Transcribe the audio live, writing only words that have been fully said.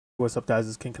What's up, guys?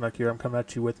 It's KingCanuck here. I'm coming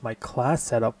at you with my class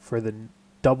setup for the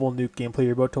double nuke gameplay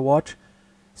you're about to watch.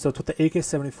 So it's with the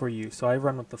AK74u. So I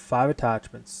run with the 5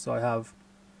 attachments. So I have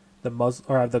the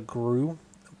the GRU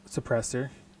suppressor,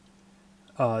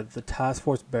 the task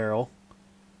force barrel.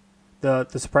 The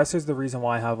suppressor is the reason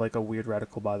why I have like a weird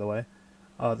reticle, by the way.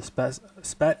 The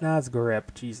Spetsnaz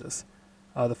grip, Jesus.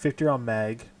 The 50 round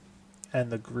mag, and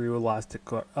the GRU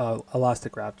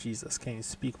elastic wrap. Jesus, can't even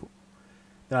speak.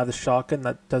 Then I have the shotgun.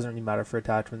 That doesn't really matter for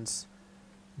attachments.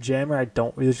 Jammer, I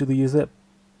don't usually use it,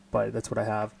 but that's what I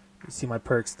have. You see my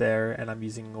perks there, and I'm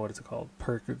using, what is it called?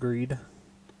 Perk agreed.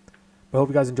 But I hope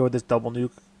you guys enjoyed this double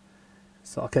nuke.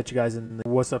 So I'll catch you guys in the...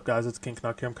 What's up, guys? It's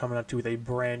KingCanuck here. I'm coming at you with a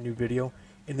brand new video.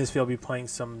 In this video, I'll be playing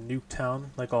some Nuketown,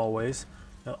 like always.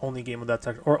 The only game that's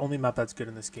actually, or only map that's good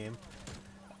in this game.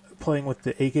 Playing with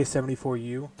the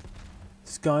AK74u.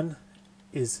 This gun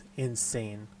is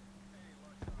insane.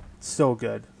 So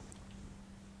good.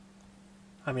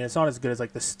 I mean, it's not as good as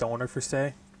like the Stoner per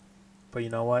se, but you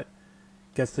know what?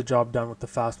 Gets the job done with the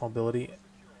fast mobility.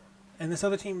 And this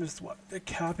other team is what? They're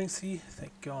capping C?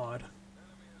 Thank God.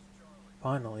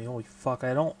 Finally. Holy fuck,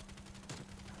 I don't...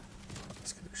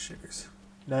 Let's get their shitters.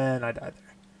 Then I died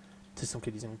there. To some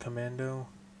kid using commando.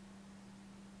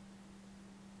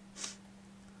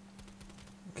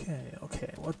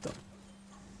 Okay, what the...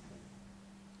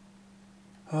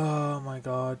 Oh my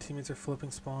god, teammates are flipping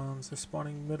spawns. They're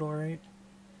spawning middle, right?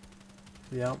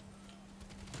 Yep.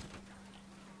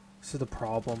 This is the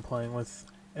problem playing with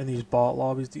in these bot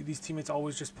lobbies. These teammates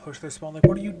always just push their spawn. Like,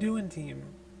 what are you doing, team?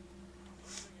 Oh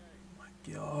my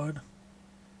god.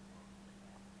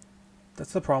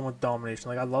 That's the problem with domination.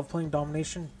 Like, I love playing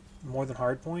domination more than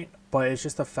hardpoint, but it's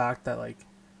just the fact that, like,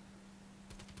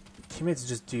 teammates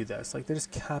just do this. Like, they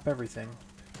just cap everything.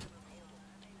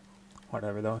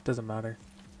 Whatever, though. It doesn't matter.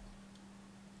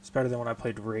 It's better than when I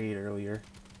played Raid earlier.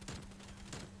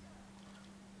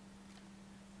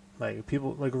 Like,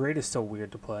 people, like, Raid is so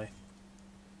weird to play.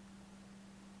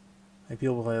 Like,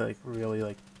 people play, like, really,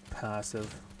 like,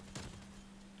 passive.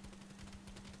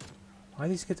 Why are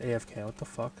these kids AFK? What the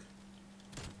fuck?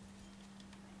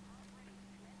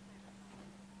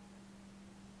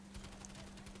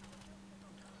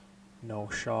 No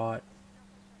shot.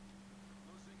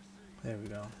 There we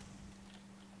go.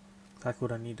 Exactly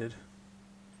what I needed.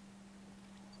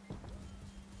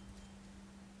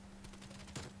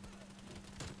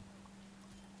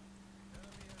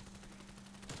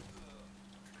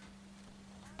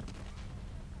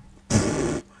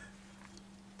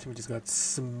 Timmy just got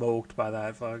smoked by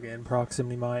that fucking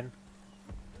proximity mine.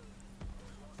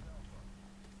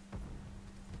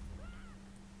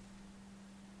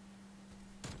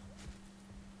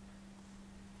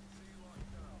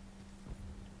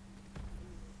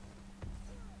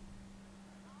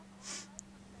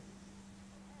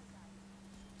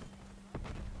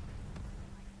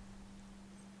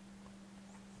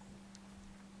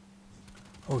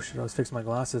 Oh shit, I was fixing my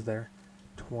glasses there.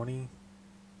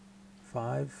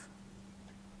 25.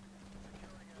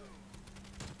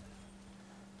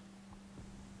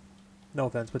 No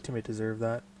offense, but teammate deserved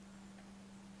that.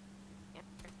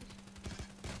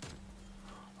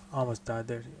 Almost died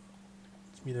there.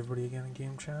 Let's meet everybody again in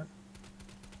game chat.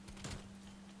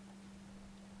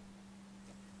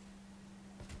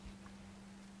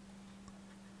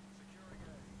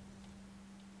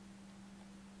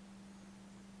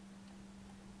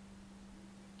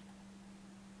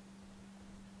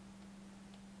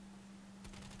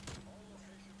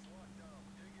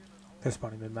 They're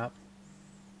spawning mid-map.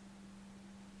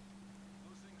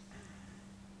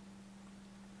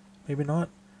 Maybe not.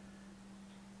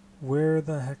 Where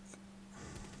the heck?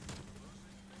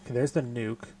 Okay, there's the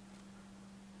nuke.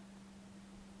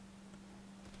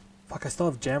 Fuck, I still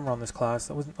have jammer on this class.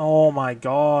 That wasn't... Oh my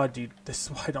god, dude. This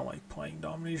is why I don't like playing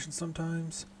domination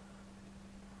sometimes.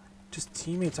 Just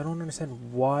teammates. I don't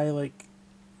understand why, like,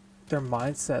 their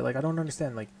mindset. Like, I don't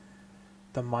understand, like,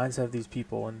 the mindset of these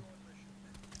people. And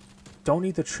don't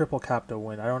need the triple cap to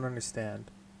win. I don't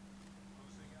understand.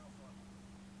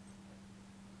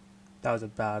 That was a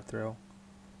bad throw.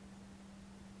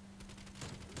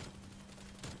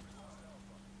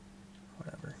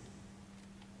 Whatever.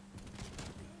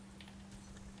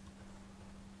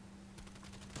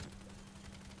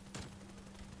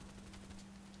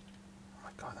 Oh my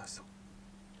god, that's so...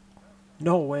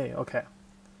 No way. Okay.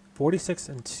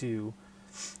 46-2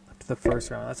 after the first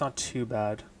round. That's not too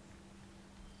bad.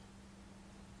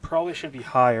 Probably should be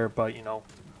higher, but you know,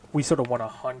 we sort of won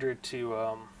 100 to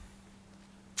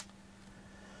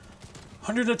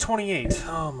 128.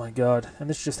 Oh my god. And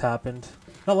this just happened.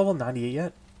 Not level 98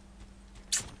 yet.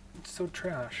 It's so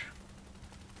trash.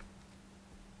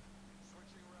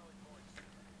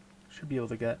 Should be able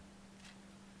to get.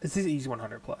 This is easy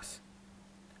 100 plus.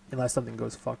 Unless something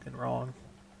goes fucking wrong.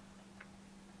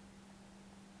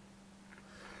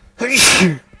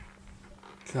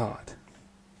 God.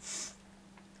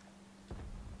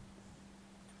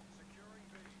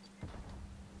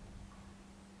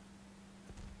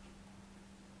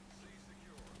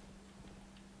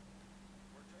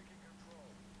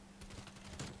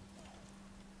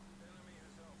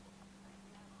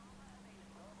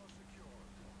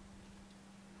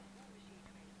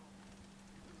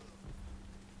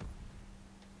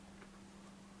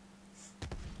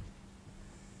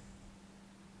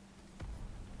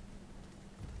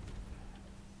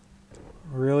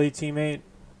 Really, teammate?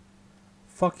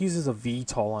 Fuck uses a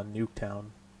VTOL on Nuketown.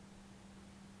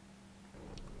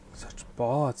 Such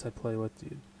bots I play with,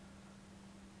 dude.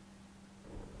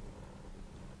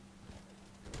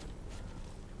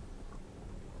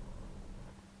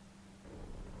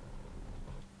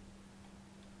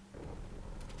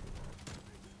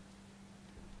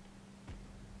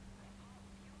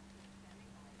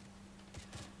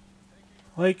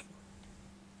 Like...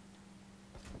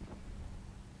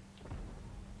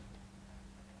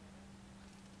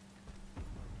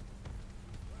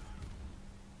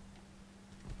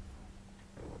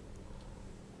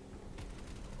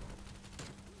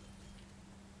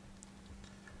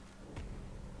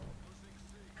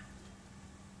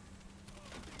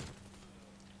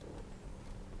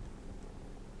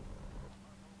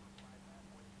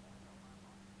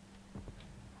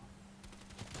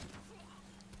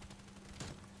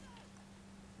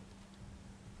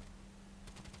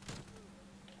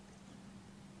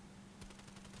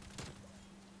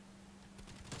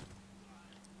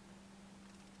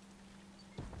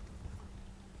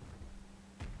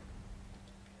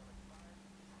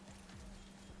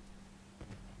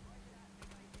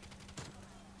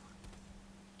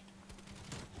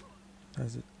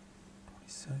 Is it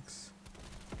 26,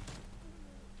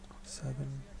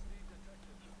 7,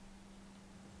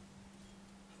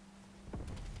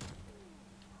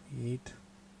 8,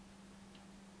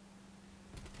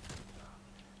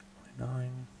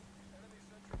 29,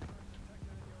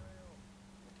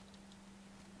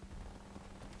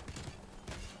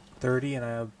 30, and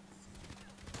I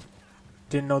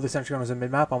didn't know the sentry gun was a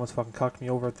mid-map. Almost fucking cocked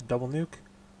me over at the double nuke.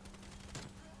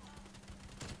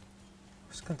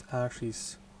 This gun's actually...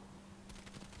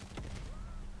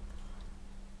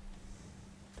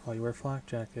 Oh, you wear flak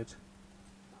jacket.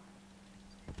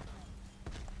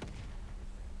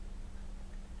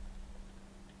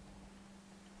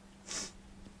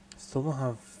 Still don't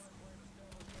have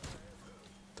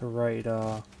the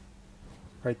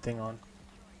right thing on.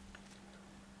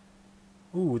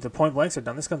 Ooh, the point blanks are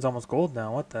done. This gun's almost gold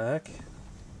now. What the heck?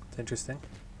 It's interesting.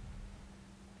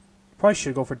 Probably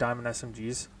should go for diamond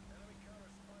SMGs.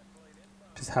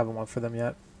 Just haven't one for them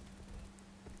yet.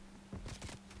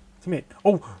 Teammate.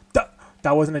 Oh,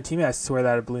 that wasn't a teammate. I swear that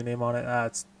had a blue name on it.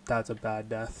 That's a bad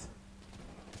death.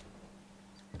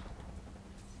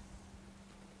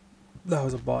 That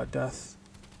was a bot death.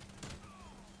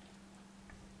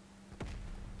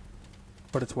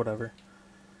 But it's whatever.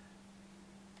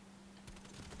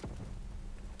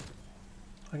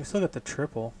 I can still get the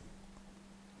triple.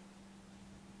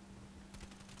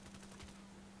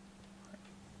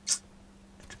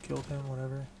 Killed him,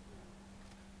 whatever.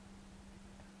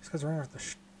 This guy's running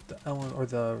with the Ellen or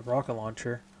the rocket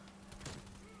launcher.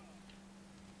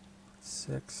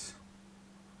 6.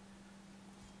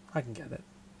 I can get it.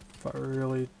 But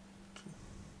really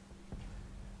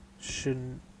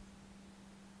should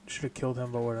have killed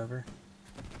him, but whatever.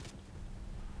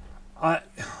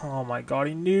 Oh my god,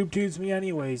 he noob tubes me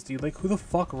anyways, dude. Like, who the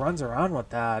fuck runs around with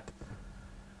that?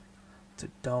 It's a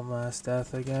dumbass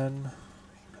death again.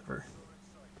 Whatever.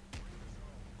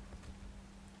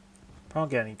 I don't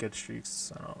get any good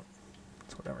streaks. I don't.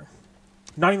 It's whatever.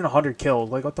 Not even 100 kills.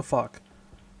 Like, what the fuck?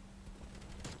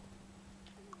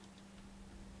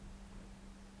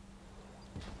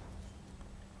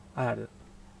 I had it.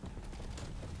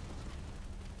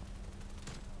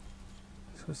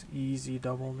 This was easy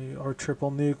double nuke or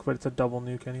triple nuke, but it's a double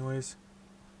nuke anyways.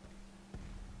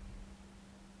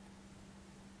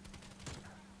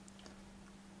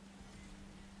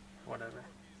 Whatever.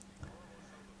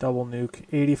 Double nuke,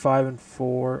 85 and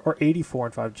 4 or 84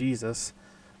 and 5. Jesus.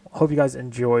 Hope you guys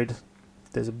enjoyed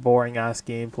this boring ass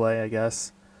gameplay, I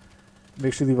guess.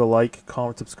 Make sure to leave a like,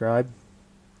 comment, subscribe,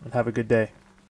 and have a good day.